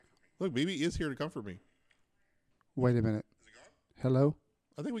Look, BB is here to comfort me. Wait a minute. Is it gone? Hello?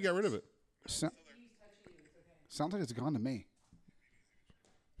 I think we got rid of it. Sounds like it's gone to me.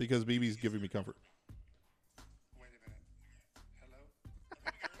 Because BB's giving me comfort. Wait a minute.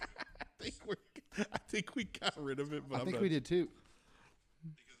 Hello? I think we got rid of it, but I think we did too.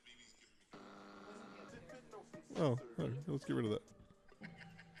 Oh, let's get rid of that.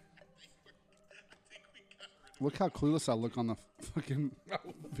 Look how clueless I look on the fucking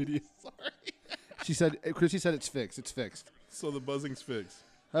video. Sorry. Chrissy said it's fixed. It's fixed. So the buzzing's fixed.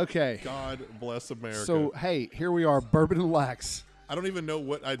 Okay. God bless America. So, hey, here we are, Bourbon and Lax. I don't even know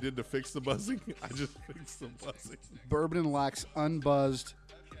what I did to fix the buzzing. I just fixed the buzzing. Bourbon and Lax, unbuzzed,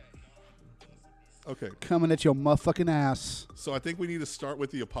 Okay. coming at your motherfucking ass. So I think we need to start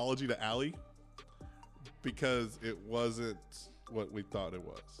with the apology to Allie because it wasn't what we thought it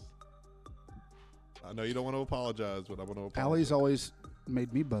was. I know you don't want to apologize, but I want to apologize. Allie's always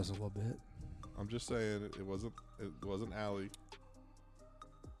made me buzz a little bit. I'm just saying it wasn't Allie.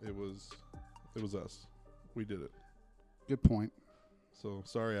 It was us. We did it. Good point. So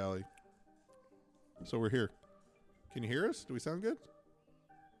sorry, Allie. So we're here. Can you hear us? Do we sound good?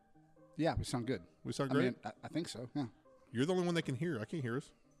 Yeah, we sound good. We sound I great? mean, I think so, yeah. You're the only one that can hear. I can't hear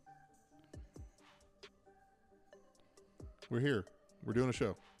us. We're here. We're doing a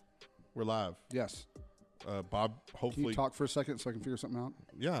show. We're live. Yes. Bob, Can hopefully. you talk for a second so I can figure something out?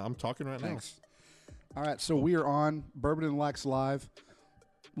 Yeah, I'm talking right Thanks. All right, so we are on Bourbon and Lax Live.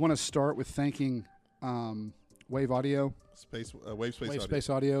 Want to start with thanking Wave Audio, now. Wave Space Wave Audio. Space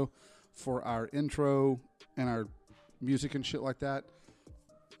Audio, for our intro and our music and shit like that.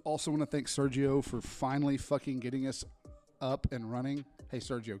 Also want to thank Sergio for finally fucking getting us up and running. Hey,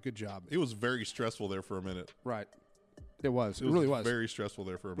 Sergio, good job. It was very stressful there for a minute. Right. It was. It was really was. very stressful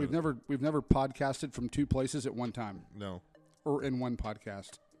there for a minute. We've never podcasted from two places at one time No, or in one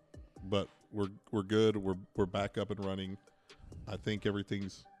podcast. but we're good. We're back up and running. I think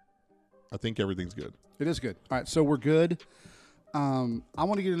everything's good. It is good. All right, so we're good. I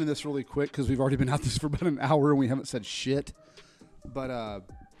want to get into this really quick because we've already been at this for about an hour and we haven't said shit. But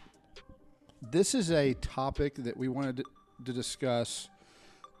this is a topic that we wanted to discuss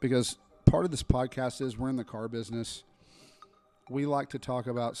because part of this podcast is we're in the car business. We like to talk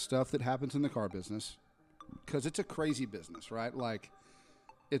about stuff that happens in the car business because it's a crazy business, right? Like,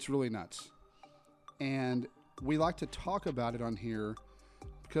 it's really nuts. And we like to talk about it on here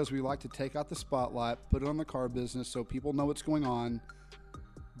because we like to take out the spotlight, put it on the car business so people know what's going on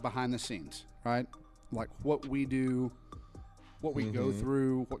behind the scenes, right? Like what we do, what we go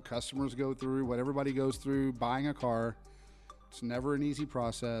through, what customers go through, what everybody goes through buying a car. It's never an easy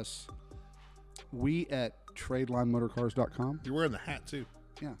process. We at TradelineMotorcars.com. You're wearing the hat too.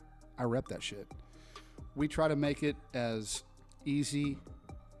 Yeah, I rep that shit. We try to make it as easy,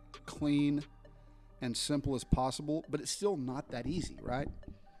 clean, and simple as possible, but it's still not that easy, right?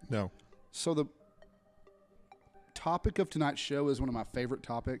 No. So the topic of tonight's show is one of my favorite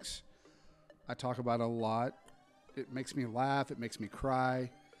topics. I talk about it a lot. It makes me laugh. It makes me cry.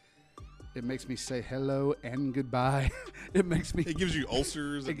 It makes me say hello and goodbye. It gives you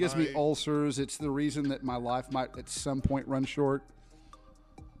ulcers. It gives me ulcers. It's the reason that my life might at some point run short.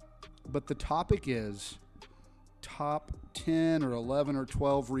 But the topic is top 10 or 11 or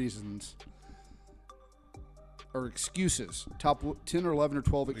 12 reasons or excuses. Top 10 or 11 or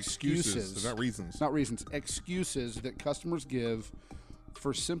 12 excuses. Not reasons. Not reasons. Excuses that customers give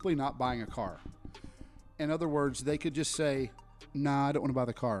for simply not buying a car. In other words, they could just say, nah, I don't want to buy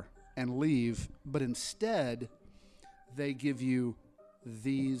the car and leave. But instead, they give you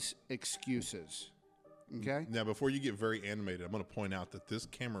these excuses. Okay? Now, before you get very animated, I'm going to point out that this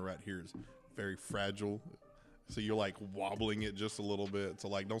camera right here is very fragile. So you're like wobbling it just a little bit. So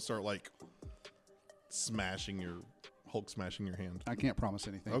like, don't start like Hulk smashing your hand. I can't promise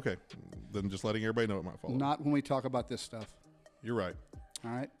anything. Okay. Then just letting everybody know it might fall. Not when we talk about this stuff. You're right.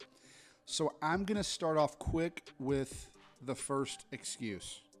 All right. So I'm going to start off quick with the first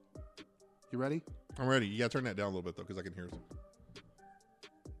excuse. You ready? I'm ready. You got to turn that down a little bit though, because I can hear it.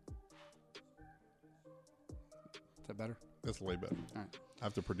 Is that better? That's way better. All right. I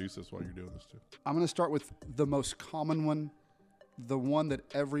have to produce this while you're doing this too. I'm going to start with the most common one, the one that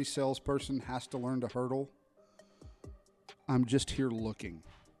every salesperson has to learn to hurdle. I'm just here looking.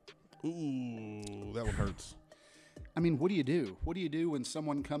 Ooh, that one hurts. I mean, what do you do? What do you do when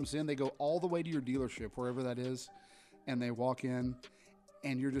someone comes in? They go all the way to your dealership, wherever that is, and they walk in,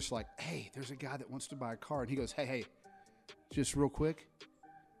 and you're just like, hey, there's a guy that wants to buy a car. And he goes, hey, just real quick,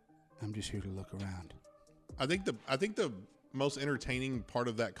 I'm just here to look around. I think the most entertaining part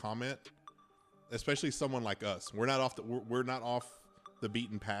of that comment, especially someone like us, we're not off the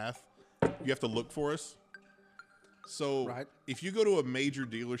beaten path. You have to look for us. So Right. if you go to a major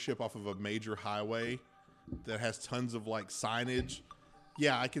dealership off of a major highway that has tons of like signage,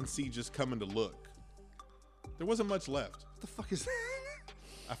 yeah, I can see just coming to look. There wasn't much left. What the fuck is that?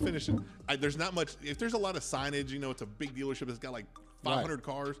 I finished it. There's not much. If there's a lot of signage, you know, it's a big dealership that's got like 500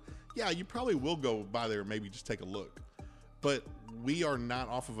 cars. Yeah, you probably will go by there and maybe just take a look. But we are not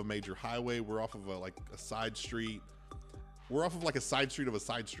off of a major highway. We're off of a side street. We're off of like a side street of a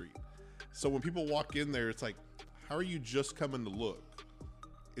side street. So when people walk in there, it's like, how are you just coming to look?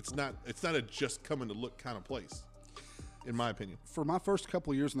 It's not a just coming to look kind of place, in my opinion. For my first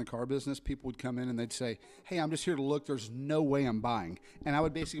couple of years in the car business, people would come in and they'd say, hey, I'm just here to look. There's no way I'm buying. And I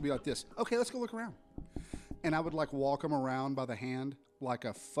would basically be like this. Okay, let's go look around. And I would like walk them around by the hand like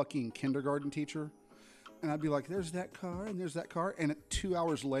a fucking kindergarten teacher. And I'd be like, there's that car and there's that car. And 2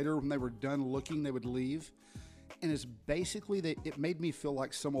 hours later, when they were done looking, they would leave. And it's basically, it made me feel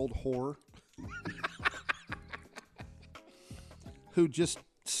like some old whore who just,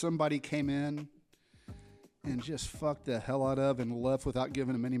 somebody came in and just fucked the hell out of and left without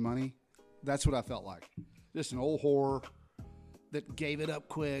giving him any money. That's what I felt like. Just an old whore that gave it up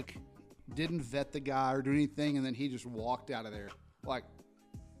quick, didn't vet the guy or do anything, and then he just walked out of there. Like,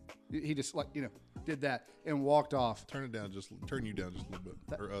 he just, like, you know, did that and walked off. Turn you down just a little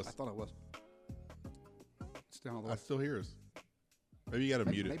bit. Or us. I thought it was. It's down all the way. I still hear us. Maybe you got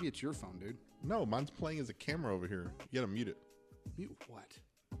to mute it. Maybe it's your phone, dude. No, mine's playing as a camera over here. You got to mute it. Mute what?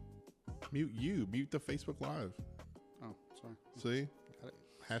 Mute you. Mute the Facebook Live. Oh, sorry. See? Got it.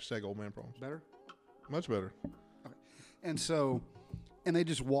 Hashtag old man problems. Better? Much better. Okay. And so, and they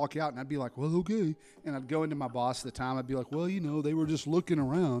just walk out, and I'd be like, well, okay. And I'd go into my boss at the time. I'd be like, well, you know, they were just looking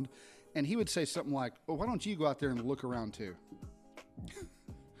around. And he would say something like, well, why don't you go out there and look around too?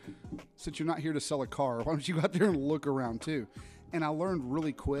 Since you're not here to sell a car, why don't you go out there and look around too? And I learned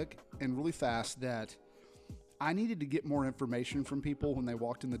really quick and really fast that I needed to get more information from people when they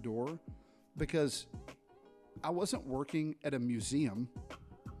walked in the door, because I wasn't working at a museum.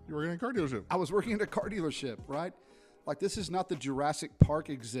 You were in a car dealership. I was working at a car dealership, right? Like, this is not the Jurassic Park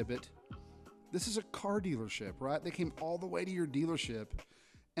exhibit. This is a car dealership, right? They came all the way to your dealership,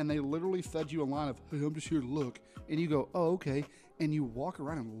 and they literally fed you a line of, hey, I'm just here to look. And you go, oh, okay. And you walk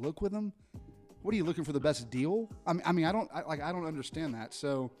around and look with them. What are you looking for, the best deal? I mean, I don't understand that.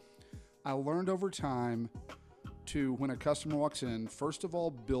 So I learned over time to, when a customer walks in, first of all,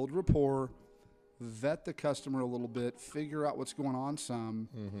 build rapport, vet the customer a little bit, figure out what's going on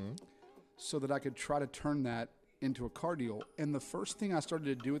so that I could try to turn that into a car deal. And the first thing I started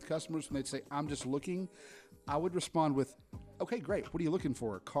to do with customers when they'd say, I'm just looking, I would respond with, okay, great. What are you looking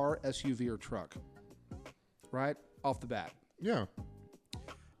for? Car, SUV, or truck? Right? Off the bat. Yeah.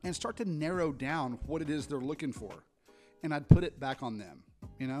 And start to narrow down what it is they're looking for. And I'd put it back on them,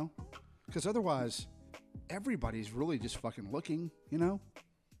 you know? Because otherwise, everybody's really just fucking looking, you know?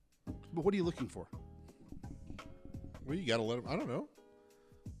 But what are you looking for? Well, you got to let them, I don't know.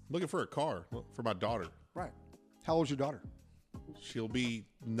 Looking for a car for my daughter. Right. How old's your daughter? She'll be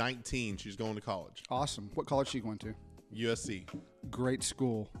 19. She's going to college. Awesome. What college is she going to? USC. Great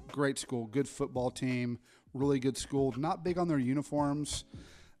school. Great school. Good football team. Really good school. Not big on their uniforms.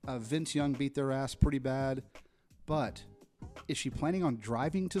 Vince Young beat their ass pretty bad. But is she planning on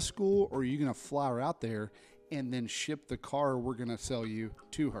driving to school, or are you going to fly her out there and then ship the car we're going to sell you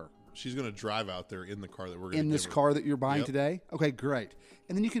to her? She's going to drive out there in the car that we're going to in this car that you're buying today? Okay, great.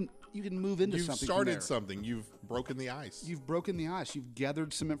 And then you can move into something. You've started something. You've broken the ice. You've broken the ice. You've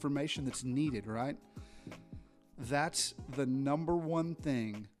gathered some information that's needed, right? That's the number one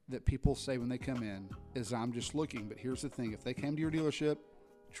thing that people say when they come in is, I'm just looking. But here's the thing. If they came to your dealership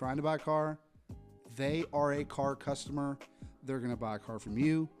trying to buy a car, they are a car customer. They're going to buy a car from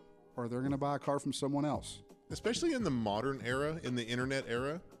you, or they're going to buy a car from someone else. Especially in the modern era, in the internet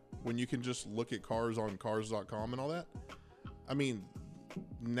era, when you can just look at cars on cars.com and all that. I mean,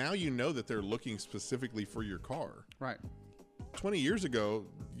 now you know that they're looking specifically for your car. Right. 20 years ago,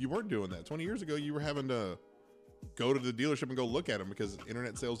 you weren't doing that. 20 years ago, you were having to go to the dealership and go look at them because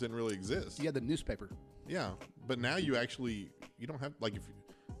internet sales didn't really exist. You had the newspaper. Yeah. But now you don't have, like, if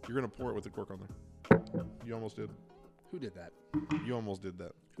you're going to pour it with the cork on there. You almost did. Who did that? You almost did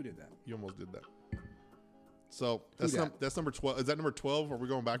that. Who did that? You almost did that. So that's number 12. Is that number 12? Or are we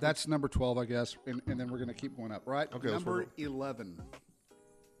going backwards? That's number 12, I guess. And then we're going to keep going up, right? Okay. Number 11.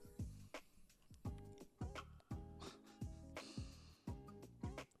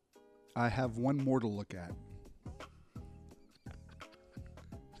 I have one more to look at.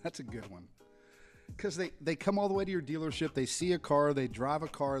 That's a good one. Because they come all the way to your dealership. They see a car. They drive a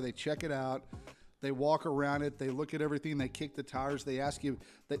car. They check it out. They walk around it. They look at everything. They kick the tires. They ask you,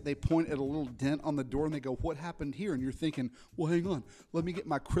 they point at a little dent on the door and they go, what happened here? And you're thinking, well, hang on. Let me get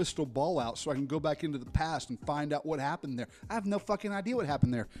my crystal ball out so I can go back into the past and find out what happened there. I have no fucking idea what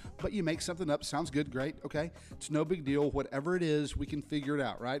happened there. But you make something up. Sounds good. Great. Okay. It's no big deal. Whatever it is, we can figure it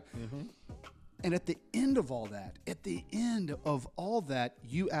out, right? Mm-hmm. And at the end of all that,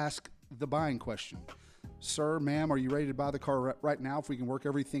 you ask the buying question. Sir, ma'am, are you ready to buy the car right now if we can work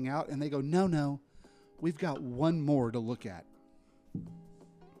everything out? And they go, no. We've got one more to look at.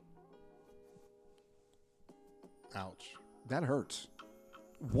 Ouch. That hurts.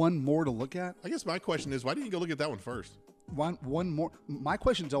 One more to look at? I guess my question is, why didn't you go look at that one first? One more. My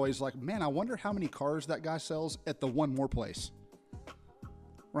question's always like, man, I wonder how many cars that guy sells at the one more place.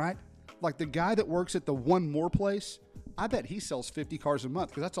 Right? Like the guy that works at the one more place, I bet he sells 50 cars a month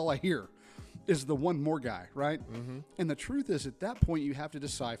because that's all I hear is the one more guy, right? Mm-hmm. And the truth is, at that point, you have to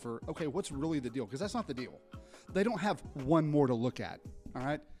decipher, okay, what's really the deal? Because that's not the deal. They don't have one more to look at, all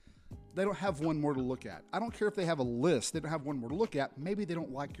right? They don't have one more to look at. I don't care if they have a list. They don't have one more to look at. Maybe they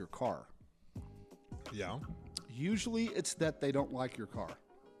don't like your car. Yeah. Usually, it's that they don't like your car,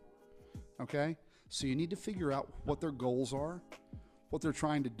 okay? So you need to figure out what their goals are, what they're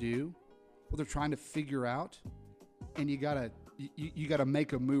trying to do, what they're trying to figure out, and you gotta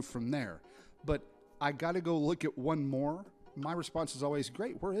make a move from there. But I got to go look at one more. My response is always,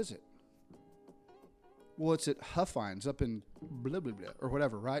 great, where is it? Well, it's at Huffines up in blah, blah, blah, or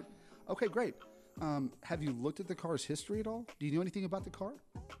whatever, right? Okay, great. Have you looked at the car's history at all? Do you know anything about the car?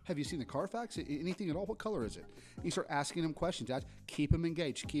 Have you seen the Carfax? Anything at all? What color is it? And you start asking them questions. Keep them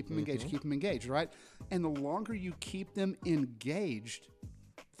engaged, keep them engaged, keep them engaged, right? And the longer you keep them engaged,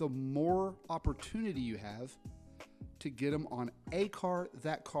 the more opportunity you have to get them on a car,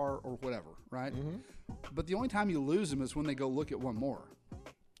 that car, or whatever, right? Mm-hmm. But the only time you lose them is when they go look at one more.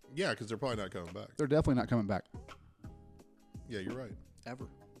 Yeah, because they're probably not coming back. They're definitely not coming back. Yeah, you're right. Ever.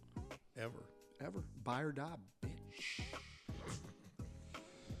 Buy or die, bitch.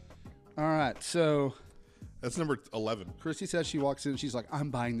 All right, so... That's number 11. Christy says she walks in and she's like, I'm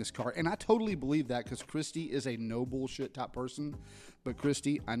buying this car. And I totally believe that because Christy is a no bullshit type person. But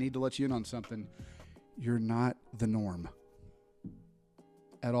Christy, I need to let you in on something. You're not the norm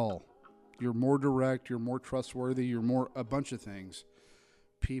at all. You're more direct. You're more trustworthy. You're more a bunch of things.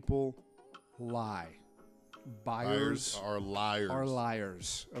 People lie. Buyers are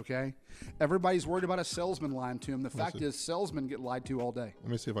liars. Okay? Everybody's worried about a salesman lying to them. The fact is, salesmen get lied to all day.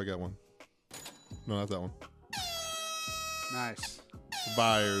 Let me see if I got one. No, not that one. Nice.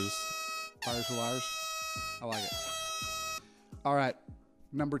 Buyers are liars. I like it. All right.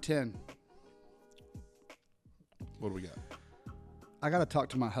 Number 10. What do we got? I got to talk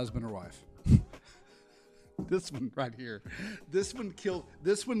to my husband or wife. This one right here. This one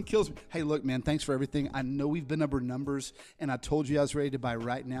kills me. Hey, look, man, thanks for everything. I know we've been over numbers, and I told you I was ready to buy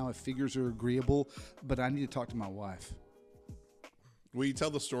right now if figures are agreeable, but I need to talk to my wife. Will you tell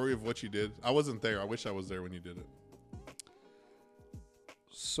the story of what you did? I wasn't there. I wish I was there when you did it.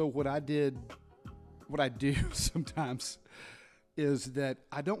 So what I do sometimes is that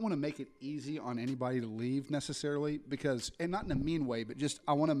I don't want to make it easy on anybody to leave necessarily because, and not in a mean way, but just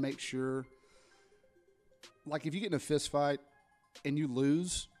I want to make sure, like if you get in a fist fight and you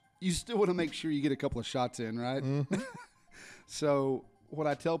lose, you still want to make sure you get a couple of shots in, right? Mm-hmm. So what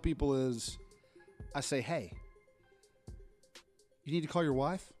I tell people is I say, hey, you need to call your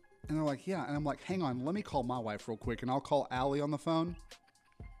wife? And they're like, yeah. And I'm like, hang on, let me call my wife real quick. And I'll call Allie on the phone.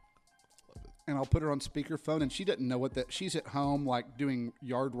 And I'll put her on speakerphone. And she doesn't know she's at home, like doing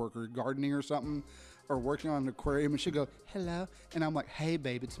yard work or gardening or something, or working on an aquarium. And she'll go, hello. And I'm like, hey,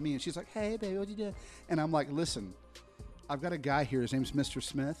 babe, it's me. And she's like, hey, babe, what you doing? And I'm like, listen, I've got a guy here. His name's Mr.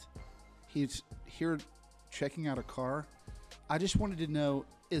 Smith. He's here checking out a car. I just wanted to know,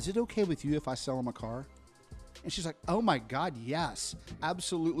 is it okay with you if I sell him a car? And she's like, oh, my God, yes.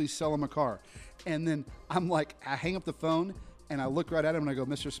 Absolutely sell him a car. And then I'm like, I hang up the phone, and I look right at him, and I go,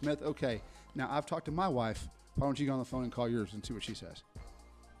 Mr. Smith, okay, now I've talked to my wife. Why don't you go on the phone and call yours and see what she says?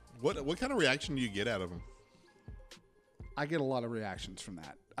 What kind of reaction do you get out of him? I get a lot of reactions from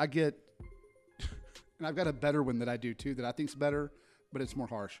that. And I've got a better one that I do, too, that I think's better, but it's more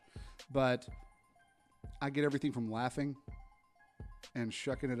harsh. But I get everything from laughing and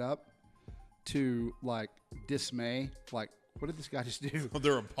shucking it up to like dismay, like what did this guy just do?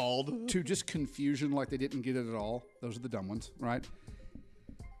 They're appalled. To just confusion, like they didn't get it at all. Those are the dumb ones, right?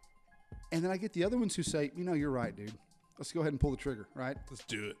 And then I get the other ones who say, you're right, dude. Let's go ahead and pull the trigger, right? Let's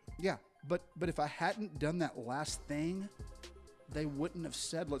do it. Yeah, but if I hadn't done that last thing, they wouldn't have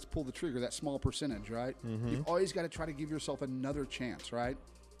said, let's pull the trigger, that small percentage, right? Mm-hmm. You've always got to try to give yourself another chance, right?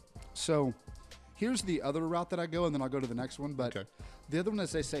 So Here's the other route that I go, and then I'll go to the next one. But Okay. the other one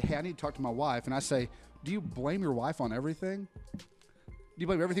is they say, hey, I need to talk to my wife. And I say, do you blame your wife on everything? Do you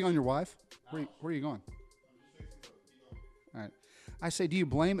blame everything on your wife? Where are you going? All right. I say, do you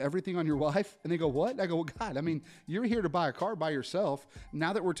blame everything on your wife? And they go, what? I go, well, God, I mean, you're here to buy a car by yourself.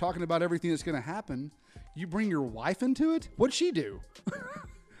 Now that we're talking about everything that's going to happen, you bring your wife into it? What'd she do?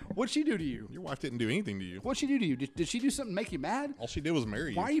 What'd she do to you? Your wife didn't do anything to you. What'd she do to you? Did she do something to make you mad? All she did was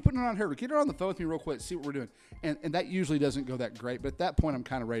marry you. Why are you putting it on her? Get her on the phone with me real quick, see what we're doing. And that usually doesn't go that great, but at that point, I'm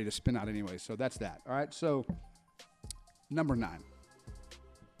kind of ready to spin out anyway. So that's that. All right. So number 9.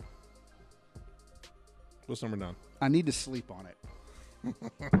 What's number 9? I need to sleep on it.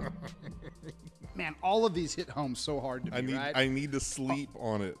 Man, all of these hit home so hard to me, right? I need to sleep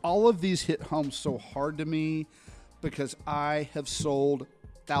on it. All of these hit home so hard to me because I have sold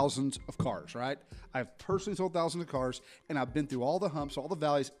thousands of cars, right? I've personally sold thousands of cars, and I've been through all the humps, all the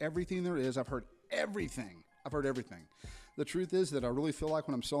valleys, everything there is. I've heard everything. The truth is that I really feel like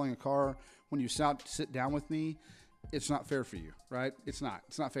when I'm selling a car, when you sit down with me, it's not fair for you, right? It's not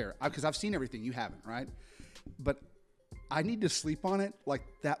fair because I've seen everything. You haven't, right? But I need to sleep on it. Like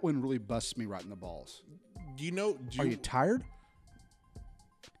that one really busts me right in the balls. Are Are you tired?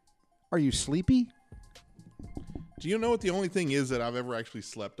 Are you sleepy? Do you know what the only thing is that I've ever actually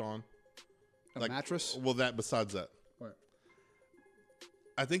slept on? A mattress? Well, besides that. What?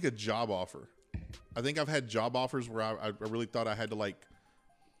 I think a job offer. I think I've had job offers where I really thought I had to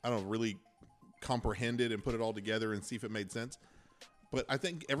really comprehend it and put it all together and see if it made sense. But I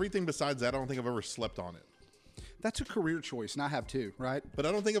think everything besides that, I don't think I've ever slept on it. That's a career choice, and I have too, right? But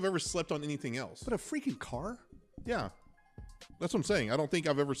I don't think I've ever slept on anything else. But a freaking car? Yeah. That's what I'm saying. I don't think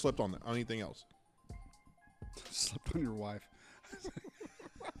I've ever slept on anything else. Slept on your wife.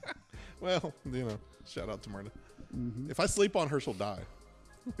 Well, shout out to Myrna. Mm-hmm. If I sleep on her, she'll die.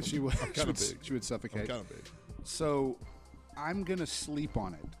 She would. Kind of big. She would suffocate. I'm kind of big. So I'm gonna sleep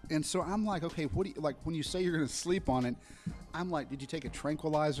on it, and so I'm like, okay, what do you like when you say you're gonna sleep on it? I'm like, did you take a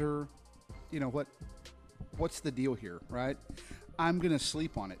tranquilizer? You know what? What's the deal here, right? I'm gonna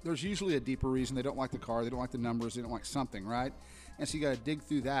sleep on it. There's usually a deeper reason. They don't like the car. They don't like the numbers. They don't like something, right? And so you got to dig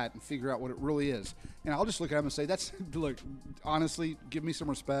through that and figure out what it really is. And I'll just look at them and say, look, honestly, give me some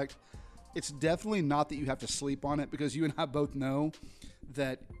respect. It's definitely not that you have to sleep on it because you and I both know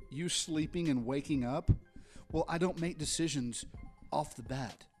that you sleeping and waking up, well, I don't make decisions off the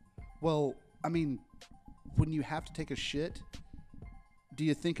bat. Well, I mean, when you have to take a shit, do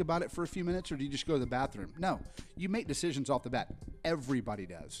you think about it for a few minutes or do you just go to the bathroom? No, you make decisions off the bat. Everybody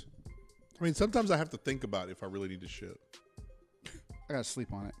does. I mean, sometimes I have to think about if I really need to shit. I got to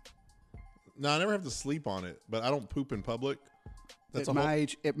sleep on it. No, I never have to sleep on it, but I don't poop in public. At my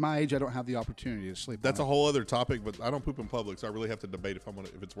age, I don't have the opportunity to sleep. That's a whole other topic, but I don't poop in public, so I really have to debate if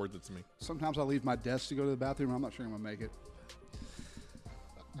it's worth it to me. Sometimes I leave my desk to go to the bathroom. I'm not sure I'm gonna make it.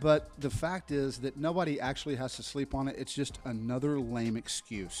 But the fact is that nobody actually has to sleep on it. It's just another lame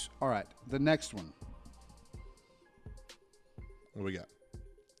excuse. All right, the next one. What do we got?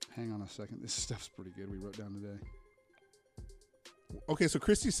 Hang on a second. This stuff's pretty good. We wrote down today. Okay, so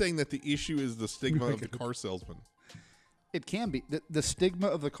Christy's saying that the issue is the stigma of the car salesman. It can be. The stigma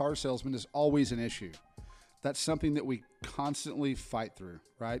of the car salesman is always an issue. That's something that we constantly fight through,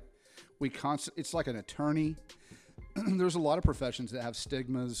 right? It's like an attorney. There's a lot of professions that have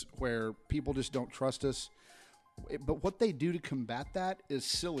stigmas where people just don't trust us. But what they do to combat that is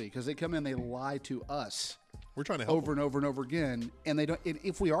silly because they come in and they lie to us. We're trying to help over and over and over again, and they don't.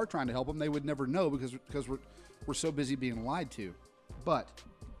 If we are trying to help them, they would never know because we're so busy being lied to. But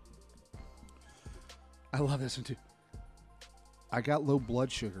I love this one too. I got low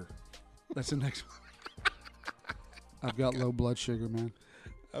blood sugar. That's the next one. I've got low blood sugar, man.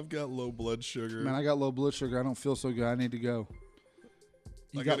 I've got low blood sugar. Man, I got low blood sugar. I don't feel so good. I need to go.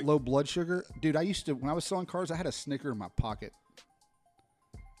 You got low blood sugar? Dude, when I was selling cars, I had a Snicker in my pocket.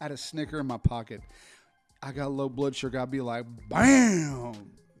 I got low blood sugar. I'd be like, bam.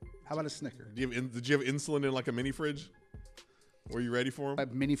 How about a Snicker? Did you have insulin in like a mini fridge? Were you ready for them? I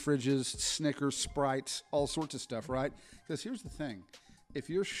have mini fridges, Snickers, Sprites, all sorts of stuff, right? Because here's the thing. If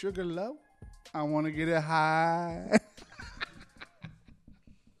you're sugar low, I want to get it high.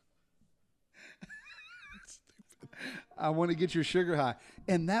 I want to get your sugar high.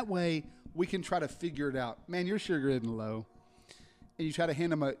 And that way we can try to figure it out. Man, your sugar isn't low. And you try to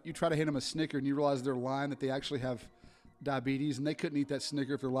hand them a Snicker and you realize they're lying that they actually have diabetes and they couldn't eat that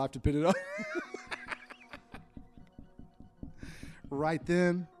Snicker if their life depended on it. Right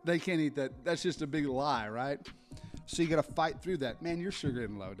then, they can't eat that. That's just a big lie, right? So you got to fight through that. Man, your sugar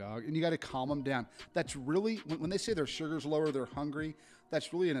getting low, dog. And you got to calm them down. That's really, when they say their sugar's lower, they're hungry,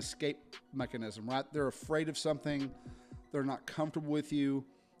 that's really an escape mechanism, right? They're afraid of something. They're not comfortable with you.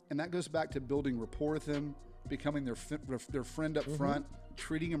 And that goes back to building rapport with them, becoming their friend up front,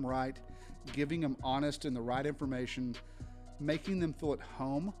 treating them right, giving them honest and the right information, making them feel at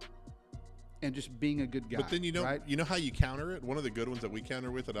home, and just being a good guy. But then right? you know how you counter it? One of the good ones that we counter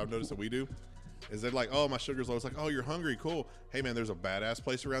with that I've noticed that we do is they're like, oh, my sugar's low. It's like, oh, you're hungry. Cool. Hey, man, there's a badass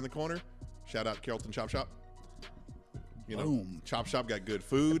place around the corner. Shout out Carrollton Chop Shop. You know, Boom. Chop Shop got good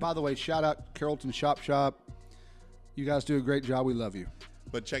food. And by the way, shout out Carrollton Chop Shop. You guys do a great job. We love you.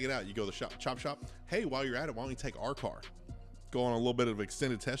 But check it out. You go to the Chop Shop. Hey, while you're at it, why don't you take our car? Go on a little bit of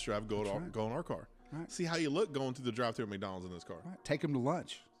extended test drive. Go in our car. Right. See how you look going through the drive-thru at McDonald's in this car. Right. Take them to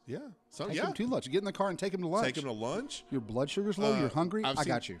lunch. Yeah. Take them to lunch. Get in the car and take them to lunch. Take them to lunch. Your blood sugar's low. You're hungry. I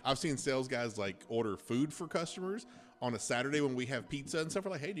got you. I've seen sales guys like order food for customers on a Saturday when we have pizza and stuff.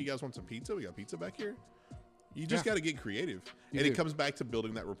 We're like, hey, do you guys want some pizza? We got pizza back here. You just got to get creative. It comes back to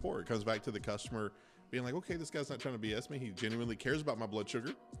building that rapport. It comes back to the customer being like, okay, this guy's not trying to BS me. He genuinely cares about my blood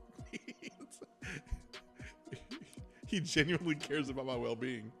sugar. He genuinely cares about my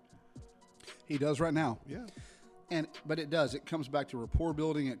well-being. He does right now. Yeah. But it does. It comes back to rapport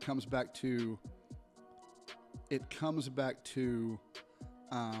building. It comes back to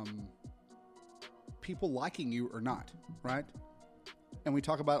people liking you or not, right? And we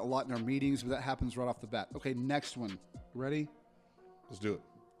talk about it a lot in our meetings, but that happens right off the bat. Okay, next one. Ready? Let's do it.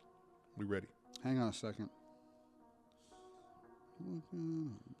 We ready. Hang on a second.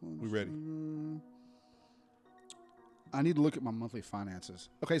 We ready. I need to look at my monthly finances.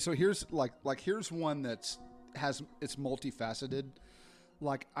 Okay, so here's here's one it's multifaceted.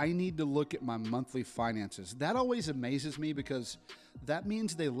 Like, I need to look at my monthly finances. That always amazes me because that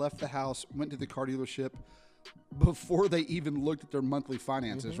means they left the house, went to the car dealership before they even looked at their monthly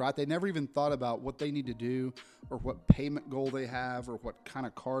finances, right? They never even thought about what they need to do or what payment goal they have or what kind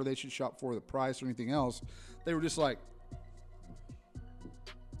of car they should shop for, the price or anything else. They were just like,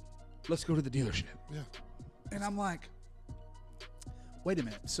 let's go to the dealership. Yeah. And I'm like, wait a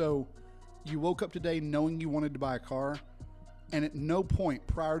minute. So you woke up today knowing you wanted to buy a car, and at no point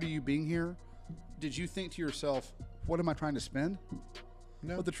prior to you being here did you think to yourself, what am I trying to spend?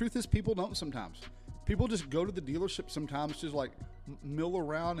 No. But the truth is, people don't sometimes. People just go to the dealership sometimes to like mill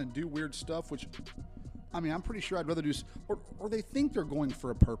around and do weird stuff, which, I mean, I'm pretty sure I'd rather do, or they think they're going for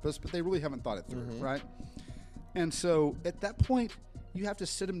a purpose, but they really haven't thought it through, right? And so at that point, you have to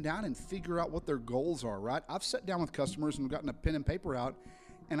sit them down and figure out what their goals are, right? I've sat down with customers and gotten a pen and paper out,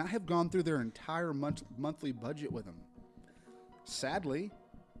 and I have gone through their entire monthly budget with them. Sadly,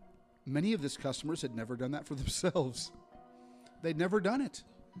 many of these customers had never done that for themselves. They'd never done it.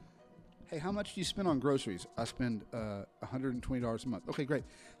 Hey, how much do you spend on groceries? I spend $120 a month. Okay, great.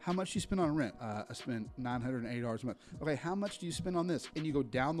 How much do you spend on rent? I spend $980 a month. Okay, how much do you spend on this? And you go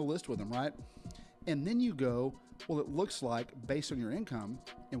down the list with them, right? And then you go, well, it looks like based on your income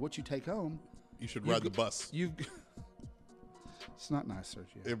and what you take home, you should ride the bus. It's not nice,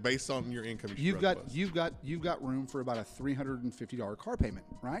 Sergio. Based on your income, you should ride the bus. You've got room for about a $350 car payment,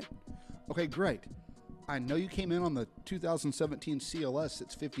 right? Okay, great. I know you came in on the 2017 CLS.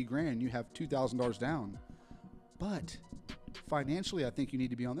 It's $50,000. You have $2,000 down, but financially, I think you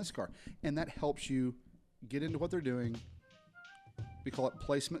need to be on this car, and that helps you get into what they're doing. We call it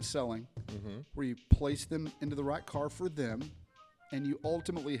placement selling, where you place them into the right car for them, and you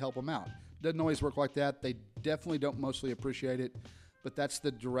ultimately help them out. Doesn't always work like that. They definitely don't mostly appreciate it, but that's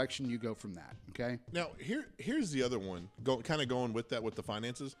the direction you go from that. Okay. Now here's the other one. Kind of going with that with the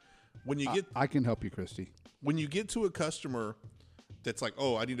finances. When you get, I can help you, Christy. When you get to a customer that's like,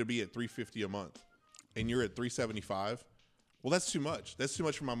 oh, I need to be at $350 a month, and you're at $375. Well, that's too much. That's too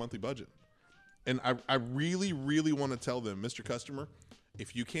much for my monthly budget. And I really, really want to tell them, Mr. Customer,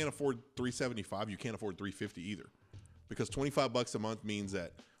 if you can't afford $375, you can't afford $350 either, because $25 a month means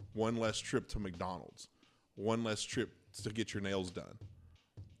that one less trip to McDonald's, one less trip to get your nails done,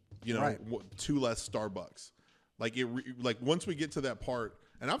 Right. 2 less Starbucks. Like once we get to that part,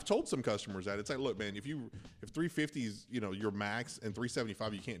 and I've told some customers that it's like, look, man, if 350 is your max and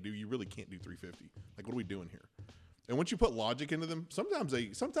 375 you can't do, you really can't do 350. Like, what are we doing here? And once you put logic into them, sometimes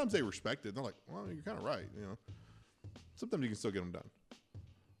they respect it. They're like, well, you're kind of right. Sometimes you can still get them done.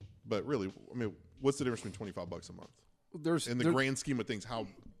 But really, I mean, what's the difference between $25 a month? In the grand scheme of things, how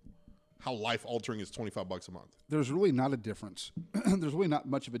life altering is $25 a month? There's really not a difference. There's really not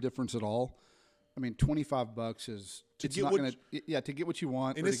much of a difference at all. I mean, $25 is to get what you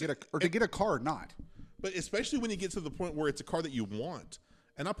want, or to get a car or not. But especially when you get to the point where it's a car that you want,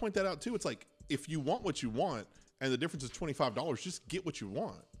 and I point that out too. It's like, if you want what you want, and the difference is $25, just get what you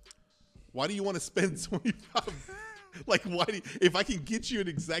want. Why do you want to spend $25? Like, why? If I can get you in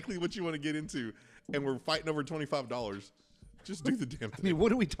exactly what you want to get into, and we're fighting over $25, just do the damn thing. I mean,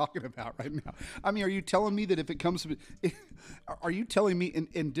 what are we talking about right now? I mean, are you telling me that if it comes to, are you telling me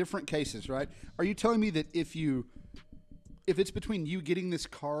in different cases, right? Are you telling me that if it's between you getting this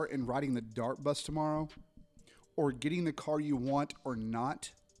car and riding the DART bus tomorrow, or getting the car you want or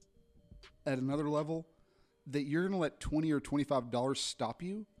not at another level, that you're going to let $20 or $25 stop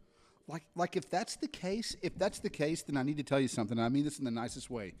you? Like if that's the case, then I need to tell you something. And I mean this in the nicest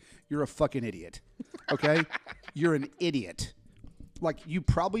way. You're a fucking idiot. Okay? You're an idiot. Like, you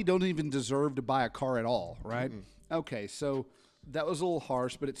probably don't even deserve to buy a car at all, right? Mm-hmm. Okay, so that was a little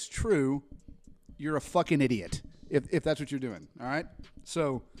harsh, but it's true. You're a fucking idiot if that's what you're doing, all right?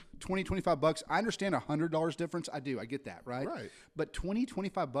 So $20, $25, I understand $100 difference. I do. I get that, right? Right. But $20,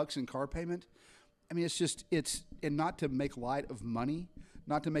 $25 in car payment, I mean, and not to make light of money,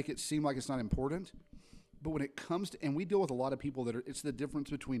 not to make it seem like it's not important, but when it comes to, and we deal with a lot of people it's the difference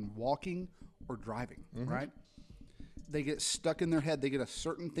between walking or driving, right? They get stuck in their head. They get a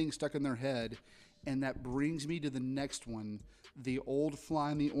certain thing stuck in their head, and that brings me to the next one, the old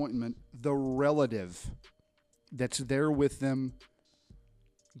fly in the ointment, the relative that's there with them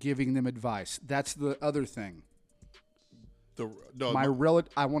giving them advice. That's the other thing.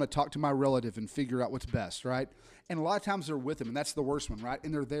 I want to talk to my relative and figure out what's best, right? And a lot of times they're with them, and that's the worst one, right?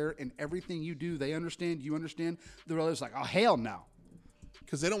 And they're there, and everything you do, they understand, you understand. The relative's like, oh, hell no.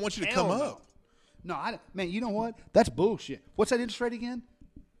 Because they don't want you to come up. No, man, you know what? That's bullshit. What's that interest rate again?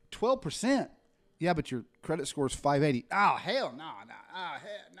 12%. Yeah, but your credit score is 580. Oh, hell no. Oh,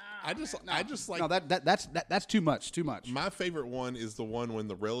 hell no. I just like. No, that's too much. Too much. My favorite one is the one when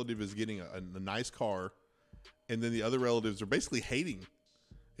the relative is getting a nice car, and then the other relatives are basically hating.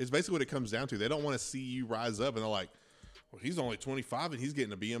 It's basically what it comes down to. They don't want to see you rise up, and they're like, well, he's only 25 and he's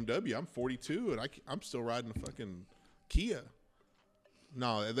getting a BMW. I'm 42 and I'm still riding a fucking Kia.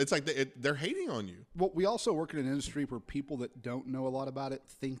 No, it's like they're hating on you. Well, we also work in an industry where people that don't know a lot about it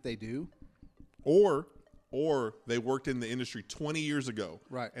think they do. Or they worked in the industry 20 years ago.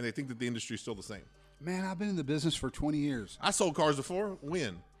 Right. And they think that the industry is still the same. Man, I've been in the business for 20 years. I sold cars before.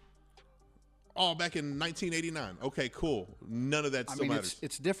 When? Oh, back in 1989. Okay, cool. None of that still matters.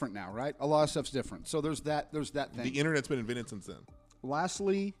 It's different now, right? A lot of stuff's different. So there's that thing. The internet's been invented since then.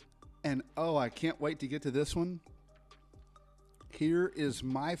 Lastly, and I can't wait to get to this one. Here is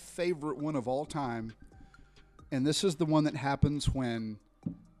my favorite one of all time. And this is the one that happens when,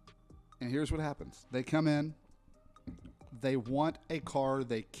 and here's what happens. They come in, they want a car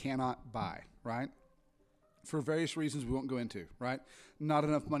they cannot buy, right? For various reasons we won't go into, right? Not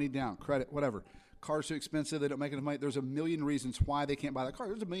enough money down, credit, whatever. Car's too expensive, they don't make enough money. There's a million reasons why they can't buy that car.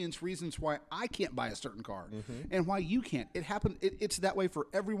 There's a million reasons why I can't buy a certain car and why you can't. It happened. It's that way for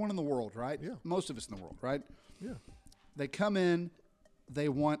everyone in the world, right? Yeah. Most of us in the world, right? Yeah. They come in, they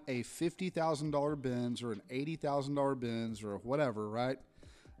want a $50,000 Benz or an $80,000 Benz or whatever, right?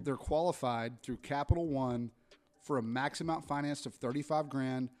 They're qualified through Capital One for a max amount financed of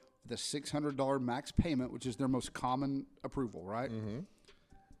 $35,000 with a $600 max payment, which is their most common approval, right? Mm-hmm.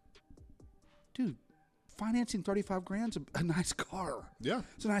 Dude, financing $35,000 is a nice car. Yeah,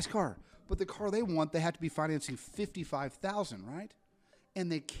 it's a nice car. But the car they want, they have to be financing $55,000, right? And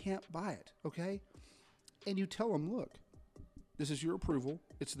they can't buy it, okay? And you tell them, look, this is your approval.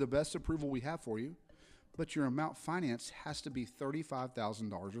 It's the best approval we have for you, but your amount financed has to be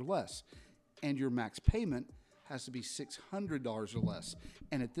 $35,000 or less, and your max payment has to be $600 or less.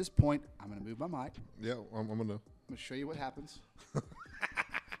 And at this point, I'm going to move my mic. Yeah, I'm going to show you what happens.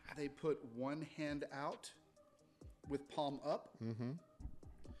 They put one hand out with palm up,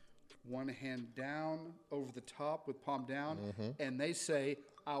 one hand down over the top with palm down, and they say,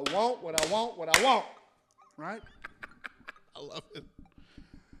 I want what I want, what I want. Right? I love it.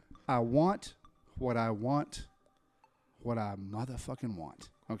 I want what I want, what I motherfucking want.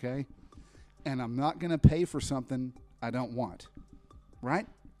 Okay? And I'm not going to pay for something I don't want. Right?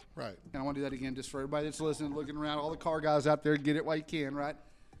 Right. And I want to do that again just for everybody that's listening, looking around, all the car guys out there, get it while you can, right?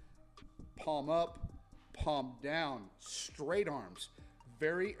 Palm up, palm down, straight arms,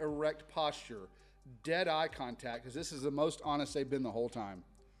 very erect posture, dead eye contact, because this is the most honest they've been the whole time.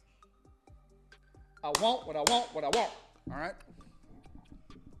 I want what I want, what I want. All right?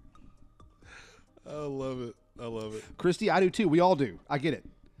 I love it. I love it. Christy, I do too. We all do. I get it.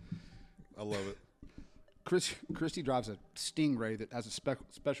 I love it. Christy drives a Stingray that has a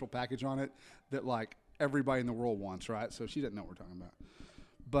special package on it that, like, everybody in the world wants, right? So she doesn't know what we're talking about.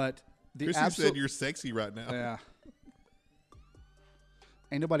 But Christy said you're sexy right now. Yeah.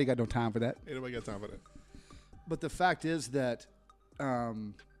 Ain't nobody got no time for that. Ain't nobody got time for that. But the fact is that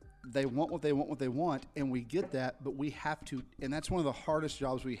they want what they want, and we get that, but we have to, and that's one of the hardest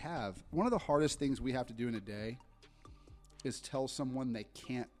jobs we have. One of the hardest things we have to do in a day is tell someone they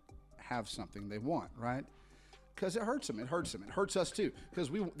can't have something they want, right? Because it hurts them. It hurts them. It hurts us too. Because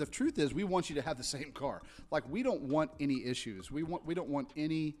the truth is, we want you to have the same car. Like, we don't want any issues. We don't want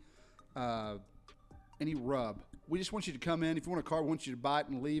any rub. We just want you to come in. If you want a car, we want you to buy it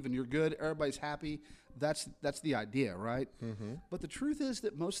and leave, and you're good. Everybody's happy. That's the idea, right? Mm-hmm. But the truth is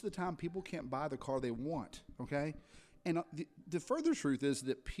that most of the time, people can't buy the car they want. Okay, and the further truth is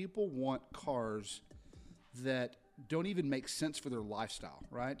that people want cars that don't even make sense for their lifestyle,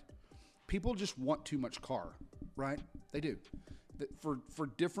 right? People just want too much car, right? They do. For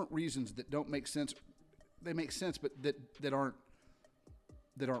different reasons that don't make sense. They make sense, but that aren't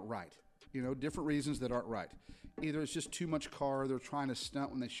right. You know, different reasons that aren't right. Either it's just too much car, they're trying to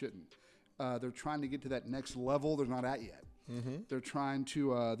stunt when they shouldn't. They're trying to get to that next level they're not at yet. Mm-hmm. They're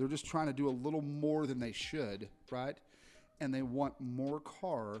just trying to do a little more than they should, right? And they want more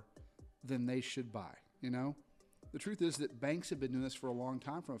car than they should buy, you know? The truth is that banks have been doing this for a long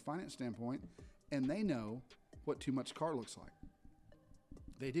time from a finance standpoint, and they know what too much car looks like.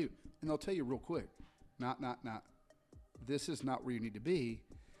 They do. And they'll tell you real quick, not. This is not where you need to be.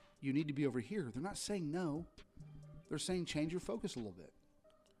 You need to be over here. They're not saying no. They're saying change your focus a little bit,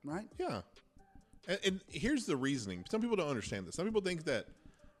 right? Yeah. And here's the reasoning. Some people don't understand this. Some people think that,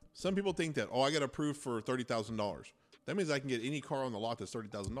 oh, I got approved for $30,000. That means I can get any car on the lot that's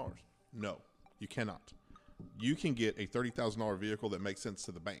 $30,000. No, you cannot. You can get a $30,000 vehicle that makes sense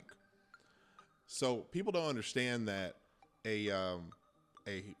to the bank. So people don't understand that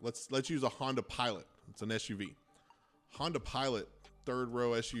let's use a Honda Pilot. It's an SUV. Honda Pilot, third row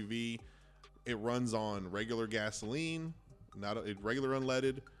SUV. It runs on regular gasoline, regular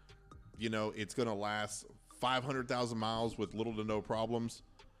unleaded. You know, it's going to last 500,000 miles with little to no problems.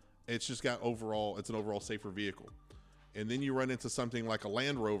 It's just got it's an overall safer vehicle. And then you run into something like a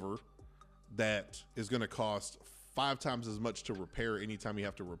Land Rover that is going to cost 5 times as much to repair anytime you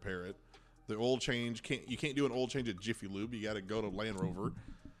have to repair it. The oil change, you can't do an oil change at Jiffy Lube. You got to go to Land Rover.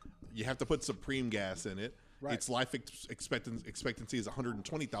 You have to put Supreme gas in it. Right. Its life expectancy is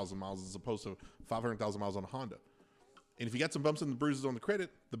 120,000 miles as opposed to 500,000 miles on a Honda. And if you got some bumps and bruises on the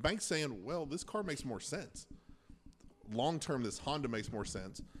credit, the bank's saying, well, this car makes more sense. Long term, this Honda makes more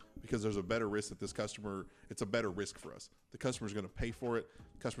sense because there's a better risk that it's a better risk for us. The customer's going to pay for it.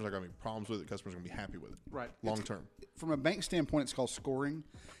 Customers are going to have problems with it. Customers are going to be happy with it. Right. Long term. From a bank standpoint, it's called scoring.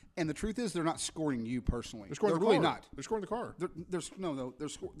 And the truth is, they're not scoring you personally. They're scoring the really car. Not. They're scoring the car. They're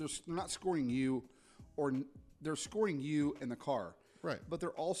not scoring you, or they're scoring you and the car. Right. But they're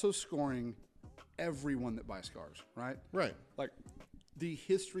also scoring everyone that buys cars. Right. Right. Like the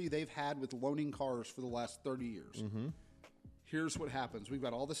history they've had with loaning cars for the last 30 years. Mm-hmm. Here's what happens. We've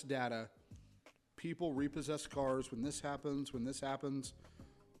got all this data. People repossess cars when this happens, when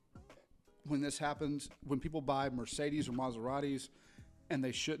people buy Mercedes or Maseratis and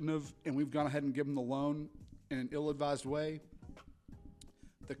they shouldn't have, and we've gone ahead and given them the loan in an ill-advised way.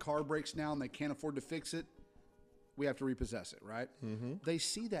 The car breaks down, they can't afford to fix it. We have to repossess it, right? Mm-hmm. They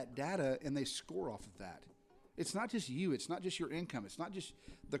see that data and they score off of that. It's not just you. It's not just your income. It's not just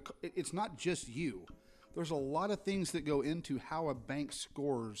you. There's a lot of things that go into how a bank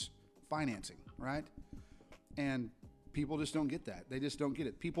scores financing, right? And people just don't get that. They just don't get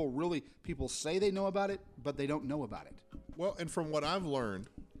it. People say they know about it, but they don't know about it. Well, and from what I've learned,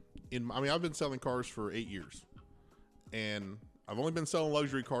 I've been selling cars for 8 years, and I've only been selling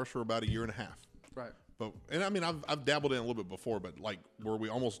luxury cars for about 1.5 years. Right. I've dabbled in a little bit before, but like where we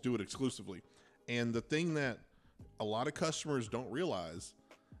almost do it exclusively. And the thing that a lot of customers don't realize,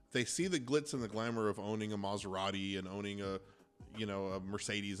 they see the glitz and the glamour of owning a Maserati and owning a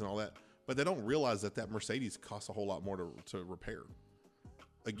Mercedes and all that, but they don't realize that Mercedes costs a whole lot more to repair.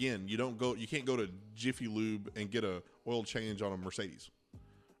 Again, you can't go to Jiffy Lube and get a oil change on a Mercedes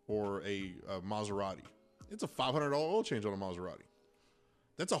or a Maserati. It's a $500 oil change on a Maserati.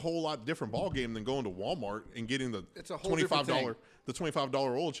 That's a whole lot different ball game than going to Walmart and getting the $25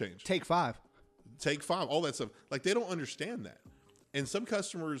 oil change. Take five, all that stuff. Like, they don't understand that. And some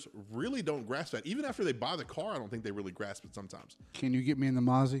customers really don't grasp that. Even after they buy the car, I don't think they really grasp it sometimes. Can you get me in the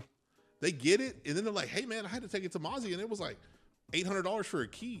Mozzie? They get it, and then they're like, hey, man, I had to take it to Mozzie, and it was like $800 for a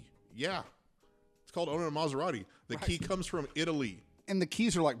key. Yeah. It's called owning a Maserati. The key comes from Italy. And the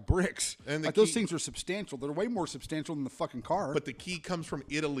keys are like bricks. And those things are substantial. They're way more substantial than the fucking car. But the key comes from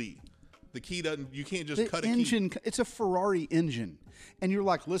Italy. The key doesn't, you can't just cut a key. It's a Ferrari engine. And you're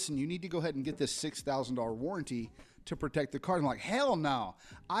like, listen, you need to go ahead and get this $6,000 warranty to protect the car. And I'm like, hell no,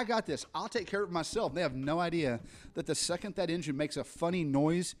 I got this. I'll take care of it myself. They have no idea that the second that engine makes a funny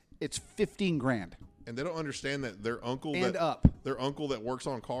noise, it's $15,000. And they don't understand that their uncle their uncle that works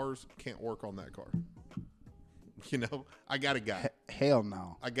on cars can't work on that car. You know, I got a guy. Hell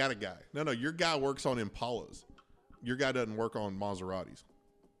no. I got a guy. No, your guy works on Impalas. Your guy doesn't work on Maseratis.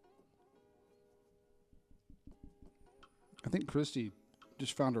 I think Christy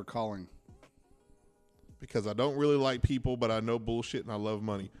just found her calling. Because I don't really like people, but I know bullshit and I love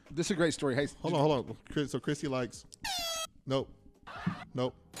money. This is a great story. Hey, hold on. So Christy likes. Nope.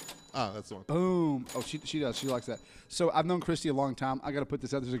 That's the one. Boom. Oh, she does. She likes that. So I've known Christy a long time. I got to put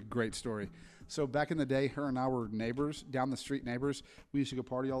this out. This is a great story. So back in the day, her and I were neighbors, down the street neighbors. We used to go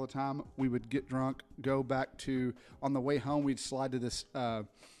party all the time. We would get drunk, go back to, on the way home, we'd slide into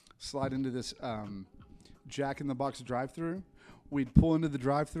this Jack in the Box drive-thru. We'd pull into the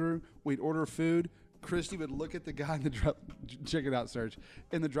drive-thru. We'd order food. Christy would look at the guy in the check it out, Serge,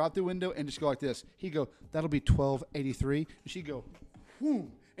 in the drive-thru window and just go like this. He'd go, that'll be $12.83. And she'd go,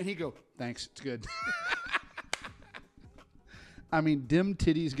 whoom. And he'd go, thanks, it's good. I mean, dim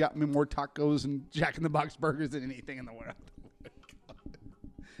titties got me more tacos and Jack in the Box burgers than anything in the world. Oh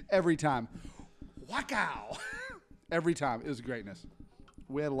every time. Wow. Every time. It was greatness.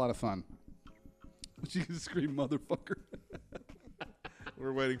 We had a lot of fun. She could scream, motherfucker.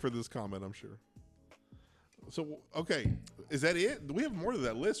 We're waiting for this comment, I'm sure. So, okay. Is that it? Do we have more to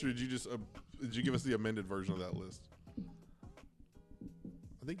that list, or did you give us the amended version of that list?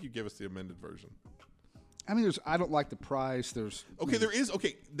 I think you gave us the amended version. I mean, I don't like the price.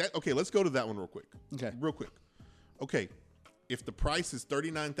 Okay, let's go to that one real quick. Okay. Real quick. Okay. If the price is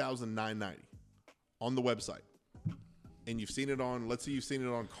 $39,990 on the website, and you've seen it on, let's say you've seen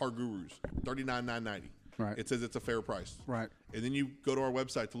it on Car Gurus, $39,990. Right. It says it's a fair price. Right. And then you go to our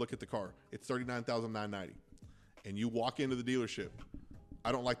website to look at the car. It's $39,990. And you walk into the dealership.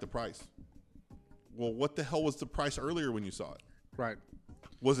 I don't like the price. Well, what the hell was the price earlier when you saw it? Right.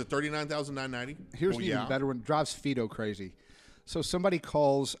 Was it $39,990? Here's an even better one. Drives Fido crazy. So somebody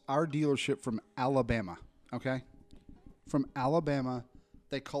calls our dealership from Alabama, okay? From Alabama,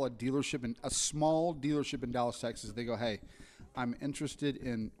 they call a small dealership in Dallas, Texas. They go, hey, I'm interested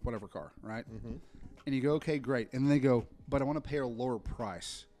in whatever car, right? Mm-hmm. And you go, okay, great. And then they go, but I want to pay a lower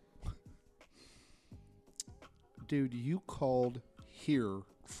price. Dude, you called here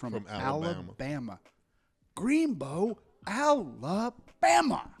from Alabama. Greenbow,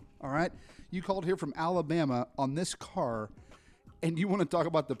 Alabama. All right? You called here from Alabama on this car, and you want to talk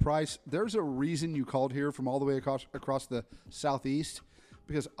about the price. There's a reason you called here from all the way across the southeast,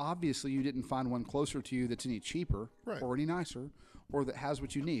 because obviously you didn't find one closer to you that's any cheaper or any nicer or that has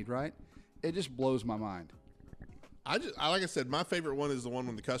what you need, right? It just blows my mind. Like I said, my favorite one is the one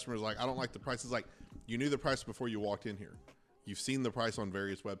when the customer is like, I don't like the price. It's like, you knew the price before you walked in here. You've seen the price on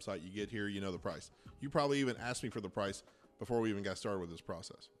various websites. You get here, you know the price. You probably even asked me for the price before we even got started with this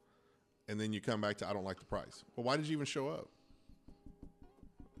process. And then you come back to, I don't like the price. Well, why did you even show up?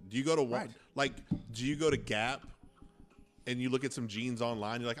 Do you go to do you go to Gap and you look at some jeans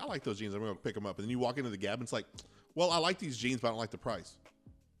online? You're like, I like those jeans. I'm going to pick them up. And then you walk into the Gap and it's like, well, I like these jeans, but I don't like the price.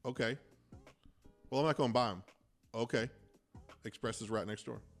 Okay. Well, I'm not going to buy them. Okay. Express is right next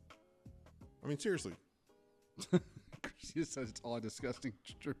door. I mean, seriously. She says it's all a disgusting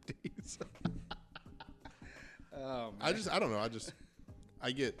striptease. Oh, I don't know.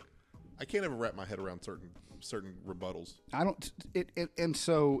 I can't ever wrap my head around certain rebuttals. And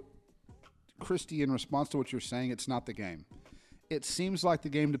so, Christy, in response to what you're saying, it's not the game. It seems like the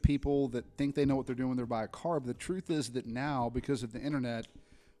game to people that think they know what they're doing when they buy a car. But the truth is that now, because of the internet,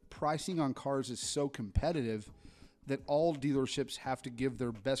 pricing on cars is so competitive that all dealerships have to give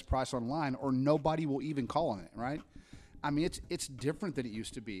their best price online or nobody will even call on it, right? I mean, it's different than it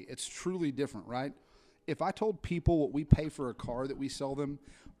used to be. It's truly different, right? If I told people what we pay for a car that we sell them,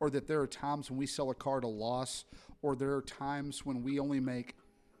 or that there are times when we sell a car at a loss, or there are times when we only make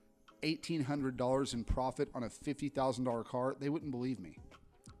 $1,800 in profit on a $50,000 car, they wouldn't believe me.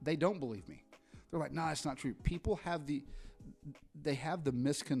 They don't believe me. They're like, nah, it's not true. People have the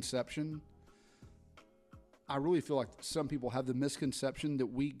misconception. I really feel like some people have the misconception that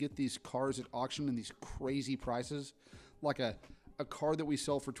we get these cars at auction in these crazy prices. Like a car that we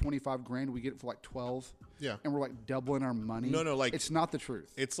sell for $25,000, we get it for like 12. Yeah. And we're like doubling our money. No, like it's not the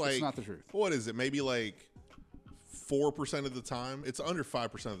truth. It's not the truth. What is it? Maybe like 4% of the time. It's under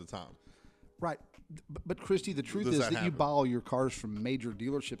 5% of the time. Right. But Christy, the truth is that you buy all your cars from major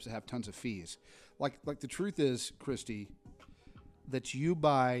dealerships that have tons of fees. Like the truth is, Christy, that you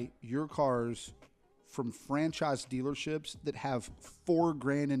buy your cars from franchise dealerships that have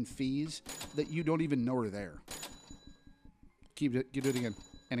 $4,000 in fees that you don't even know are there. Keep it again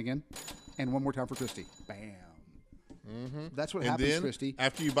and again, and one more time for Christy. Bam. Mm-hmm. That's what and happens, then, Christy.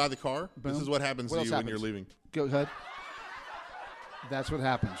 after you buy the car, Boom. this is what happens to you when you're leaving. Go ahead. That's what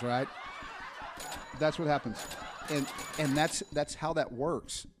happens, right? That's what happens, and that's how that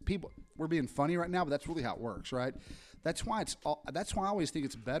works. People, we're being funny right now, but that's really how it works, right? That's why that's why I always think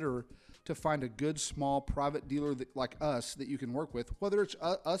it's better to find a good small private dealer like us that you can work with, whether it's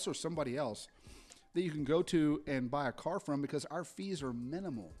us or somebody else that you can go to and buy a car from, because our fees are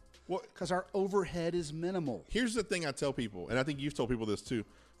minimal. Because our overhead is minimal. Here's the thing I tell people, and I think you've told people this too,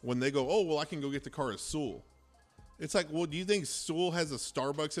 when they go, oh, well, I can go get the car at Sewell. It's like, well, do you think Sewell has a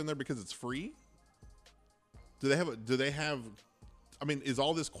Starbucks in there because it's free? Do they have, I mean, is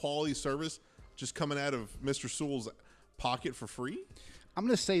all this quality service just coming out of Mr. Sewell's pocket for free? I'm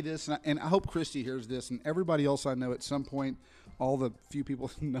going to say this, and I hope Christy hears this, and everybody else I know at some point, all the few people,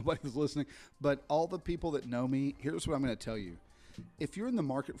 nobody's listening, but all the people that know me, here's what I'm going to tell you. If you're in the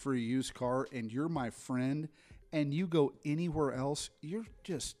market for a used car and you're my friend and you go anywhere else, you're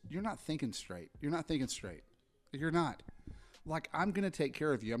not thinking straight. You're not thinking straight. You're not. Like, I'm going to take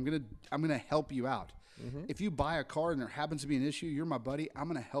care of you. I'm going to help you out. Mm-hmm. If you buy a car and there happens to be an issue, you're my buddy. I'm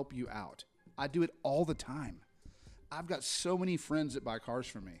going to help you out. I do it all the time. I've got so many friends that buy cars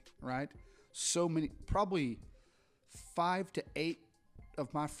from me, right? So many, probably 5 to 8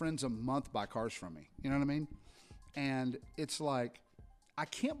 of my friends a month buy cars from me. You know what I mean? And it's like, I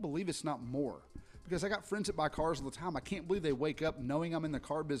can't believe it's not more, because I got friends that buy cars all the time. I can't believe they wake up knowing I'm in the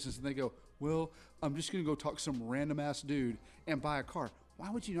car business and they go, well, I'm just going to go talk to some random ass dude and buy a car. Why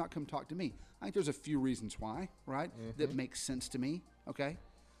would you not come talk to me? I think there's a few reasons why, right? Mm-hmm. That makes sense to me. Okay.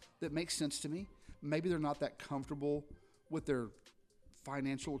 That makes sense to me. Maybe they're not that comfortable with their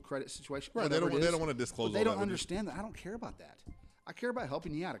financial credit situation. Right. They don't want to disclose. But they don't understand that. I don't care about that. I care about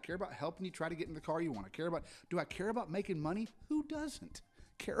helping you out. I care about helping you try to get in the car you want. Do I care about making money? Who doesn't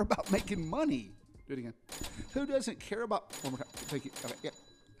care about making money? Do it again. Who doesn't care about, one more time. Thank you. Okay, yeah.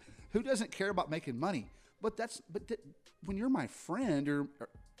 Who doesn't care about making money? But when you're my friend, or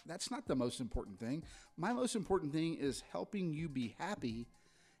that's not the most important thing. My most important thing is helping you be happy.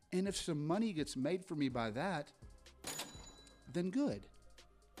 And if some money gets made for me by that, then good.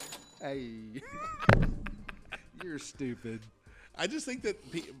 Hey, you're stupid. I just think that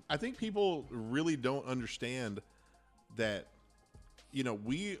I think people really don't understand that, you know,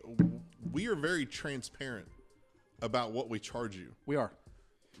 we are very transparent about what we charge you. We are.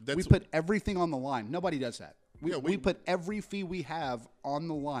 We put everything on the line. Nobody does that. We put every fee we have on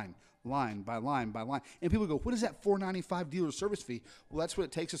the line by line by line. And people go, what is that $4.95 dealer service fee? Well, that's what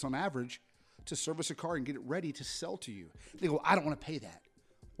it takes us on average to service a car and get it ready to sell to you. They go, I don't want to pay that.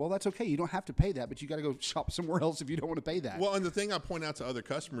 Well, that's okay. You don't have to pay that, but you got to go shop somewhere else if you don't want to pay that. Well, and the thing I point out to other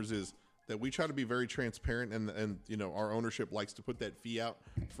customers is that we try to be very transparent, and you know, our ownership likes to put that fee out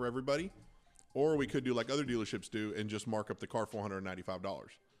for everybody. Or we could do like other dealerships do and just mark up the car $495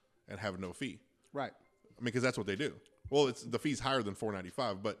 and have no fee. Right. I mean, because that's what they do. Well, the fee's higher than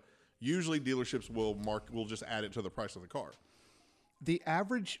 $495, but usually dealerships will just add it to the price of the car. The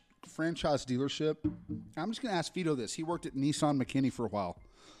average franchise dealership, I'm just going to ask Fido this. He worked at Nissan McKinney for a while.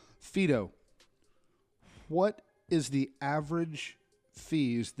 Fido, what is the average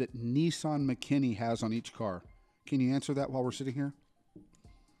fees that Nissan McKinney has on each car? Can you answer that while we're sitting here?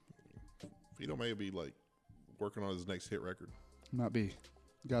 Fido may be like working on his next hit record. Might be.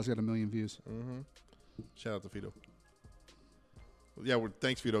 The guy's got 1 million views. Mm-hmm. Shout out to Fido. Yeah,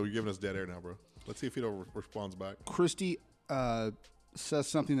 thanks, Fido. You're giving us dead air now, bro. Let's see if Fido responds back. Christy says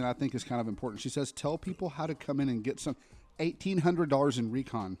something that I think is kind of important. She says, tell people how to come in and get some $1,800 in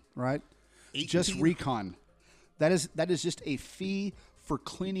recon, right? Just recon. That is just a fee for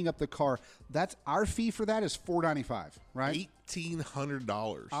cleaning up the car. That's our fee for that is $495, right?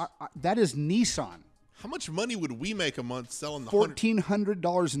 $1,800. That is Nissan. How much money would we make a month selling the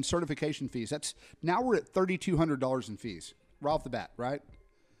 $1,400 in certification fees? Now we're at $3,200 in fees right off the bat, right?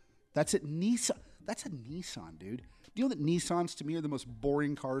 That's at Nissan. That's a Nissan, dude. Do you know that Nissans to me are the most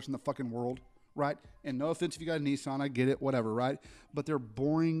boring cars in the fucking world, right? And no offense if you got a Nissan, I get it, whatever, right? But they're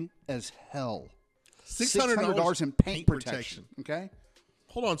boring as hell. $600 in paint protection. Okay.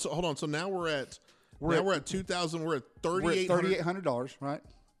 Hold on. So now we're at 2,000. We're at $3,800. Right?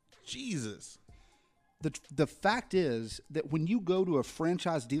 Jesus. The fact is that when you go to a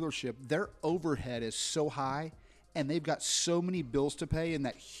franchise dealership, their overhead is so high, and they've got so many bills to pay in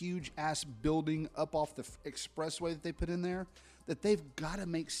that huge ass building up off the expressway that they put in there, that they've got to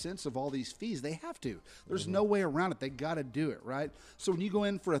make sense of all these fees. They have to. There's no way around it. They got to do it, right? So when you go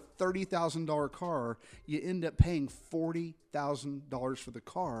in for a $30,000 car, you end up paying $40,000 for the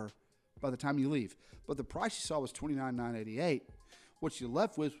car by the time you leave. But the price you saw was $29,988. What you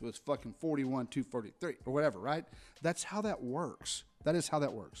left with was fucking $41,243 or whatever, right? That's how that works. That is how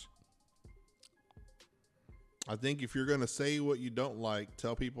that works. I think if you're going to say what you don't like,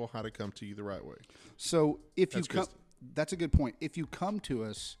 tell people how to come to you the right way. So if you come, that's a good point. If you come to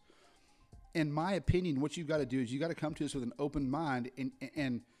us, in my opinion, what you've got to do is you got to come to us with an open mind,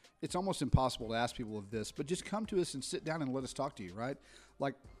 and it's almost impossible to ask people of this, but just come to us and sit down and let us talk to you, right?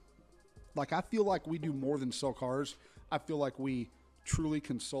 Like I feel like we do more than sell cars. I feel like we truly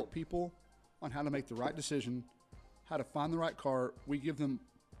consult people on how to make the right decision, how to find the right car. We give them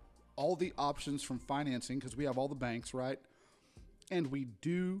all the options from financing because we have all the banks, right? And we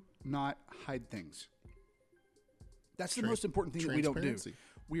do not hide things. That's the most important thing that we don't do.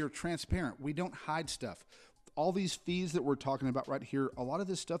 We are transparent. We don't hide stuff. All these fees that we're talking about right here, a lot of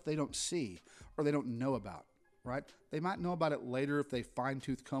this stuff they don't see or they don't know about, right? They might know about it later if they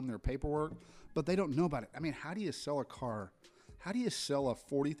fine-tooth comb their paperwork, but they don't know about it. I mean, how do you sell a car? How do you sell a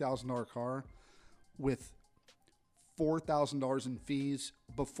 $40,000 car with $4,000 in fees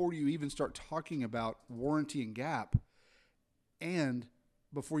before you even start talking about warranty and gap, and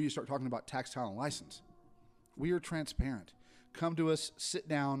before you start talking about tax, title, and license? We are transparent. Come to us, sit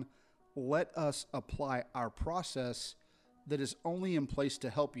down, let us apply our process that is only in place to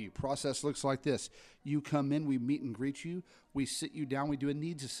help you. Process looks like this. You come in, we meet and greet you, we sit you down, we do a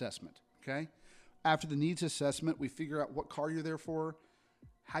needs assessment, okay? After the needs assessment, we figure out what car you're there for,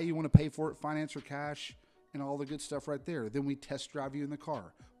 how you want to pay for it, finance or cash, and all the good stuff right there. Then we test drive you in the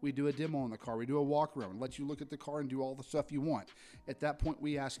car. We do a demo in the car. We do a walk around, let you look at the car and do all the stuff you want. At that point,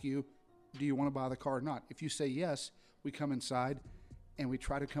 we ask you, do you want to buy the car or not? If you say yes, we come inside and we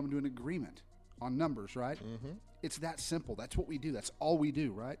try to come to an agreement on numbers, right? Mm-hmm. It's that simple. That's what we do. That's all we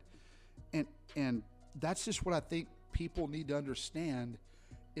do, right? And that's just what I think people need to understand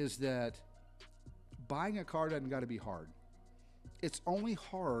is that buying a car doesn't got to be hard. It's only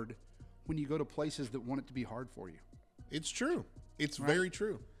hard when you go to places that want it to be hard for you. It's true. It's very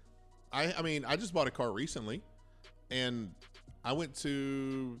true. I mean, I just bought a car recently, and I went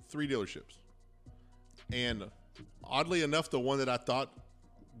to 3 dealerships. And oddly enough, the one that I thought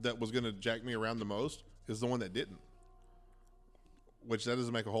that was going to jack me around the most is the one that didn't. Which that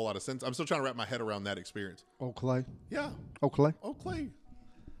doesn't make a whole lot of sense. I'm still trying to wrap my head around that experience. Oak Clay? Yeah. Oak Clay? Oak Clay.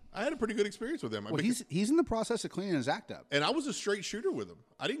 I had a pretty good experience with him. Well, he's in the process of cleaning his act up. And I was a straight shooter with him.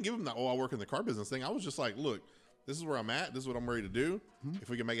 I didn't give him that, I work in the car business thing. I was just like, look, this is where I'm at. This is what I'm ready to do. Mm-hmm. If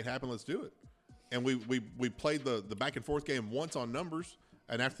we can make it happen, let's do it. And we played the back and forth game once on numbers.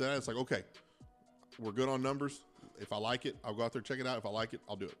 And after that, it's like, okay, we're good on numbers. If I like it, I'll go out there, check it out. If I like it,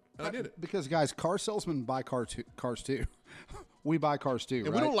 I'll do it. And I did it. Because, guys, car salesmen buy cars too. We buy cars too,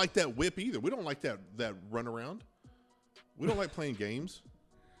 and we don't like that whip either. We don't like that run around. We don't like playing games.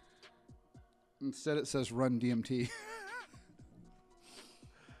 Instead, it says run DMT.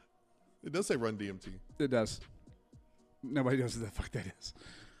 It does say run DMT. It does. Nobody knows what the fuck that is.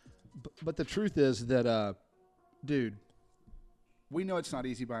 But the truth is that, dude, we know it's not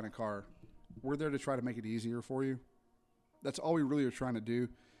easy buying a car. We're there to try to make it easier for you. That's all we really are trying to do.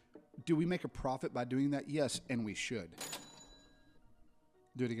 Do we make a profit by doing that? Yes, and we should.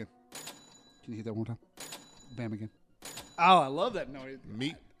 Do it again. Can you hit that one more time? Bam again. Oh, I love that noise.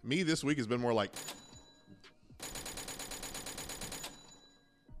 Me this week has been more like...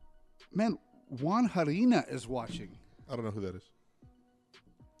 Man, Juan Harina is watching. I don't know who that is.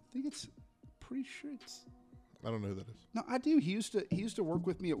 I think it's... Pretty sure it's... I don't know who that is. No, I do. He used to work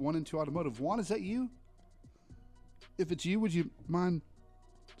with me at 1 and 2 Automotive. Juan, is that you? If it's you, would you mind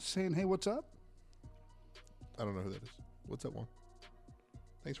saying, hey, what's up? I don't know who that is. What's up, Juan?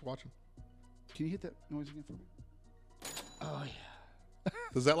 Thanks for watching. Can you hit that noise again for me? Oh, yeah.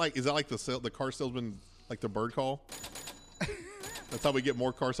 Is that like the car salesman, like the bird call? That's how we get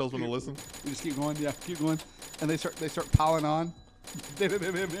more car salesmen to listen? We just keep going. Yeah, keep going. And they start piling on.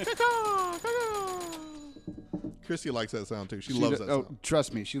 Christy likes that sound too. She loves that sound.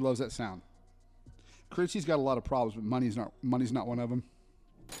 Trust me, she loves that sound. Christy's got a lot of problems, but money's not one of them.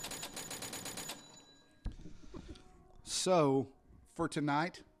 So, for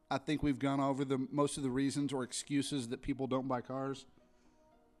tonight, I think we've gone over most of the reasons or excuses that people don't buy cars.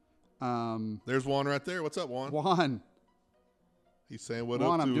 There's Juan right there. What's up, Juan? Juan. He's saying what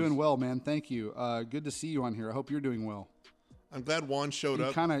Juan, up. I'm doing well, man. Thank you. Good to see you on here. I hope you're doing well. I'm glad Juan showed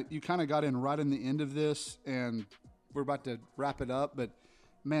up. You kind of got in right in the end of this, and we're about to wrap it up. But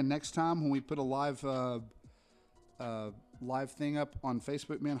man, next time when we put a live thing up on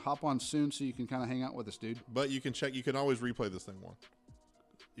Facebook, man, hop on soon so you can kind of hang out with us, dude. But you can always replay this thing, Juan.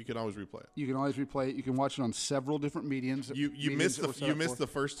 You can always replay it. You can always replay it. You can watch it on several different mediums. You missed the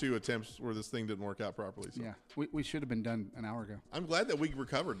first 2 attempts where this thing didn't work out properly. So. Yeah, we should have been done an hour ago. I'm glad that we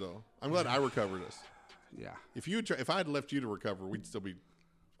recovered though. I'm glad I recovered us. Yeah. If I had left you to recover, we'd still be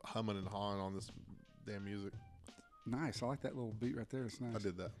humming and hawing on this damn music. Nice. I like that little beat right there. It's nice. I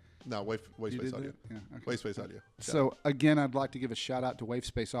did that. No, Wave Space Audio. Yeah. Okay. Wave Space Audio. So again, I'd like to give a shout out to Wave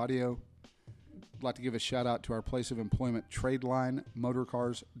Space Audio. I'd like to give a shout out to our place of employment,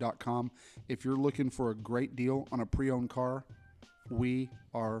 TradelineMotorcars.com. If you're looking for a great deal on a pre-owned car, we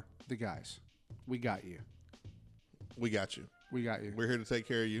are the guys. We got you. We got you. We got you. We're here to take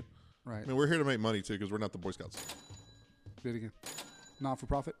care of you. Right. I mean, we're here to make money too because we're not the Boy Scouts. Do it again. Not for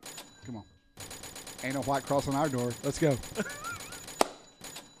profit. Come on. Ain't no white cross on our door. Let's go.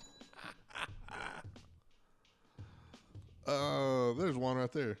 There's Juan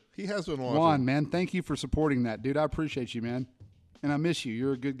right there. He has been watching. Juan, man, thank you for supporting that, dude. I appreciate you, man, and I miss you.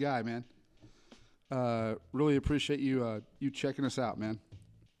 You're a good guy, man. Really appreciate you you checking us out, man.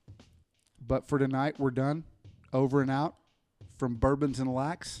 But for tonight, we're done. Over and out from Bourbons and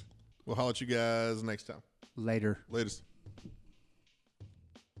Lax. We'll holler at you guys next time. Later. Latest.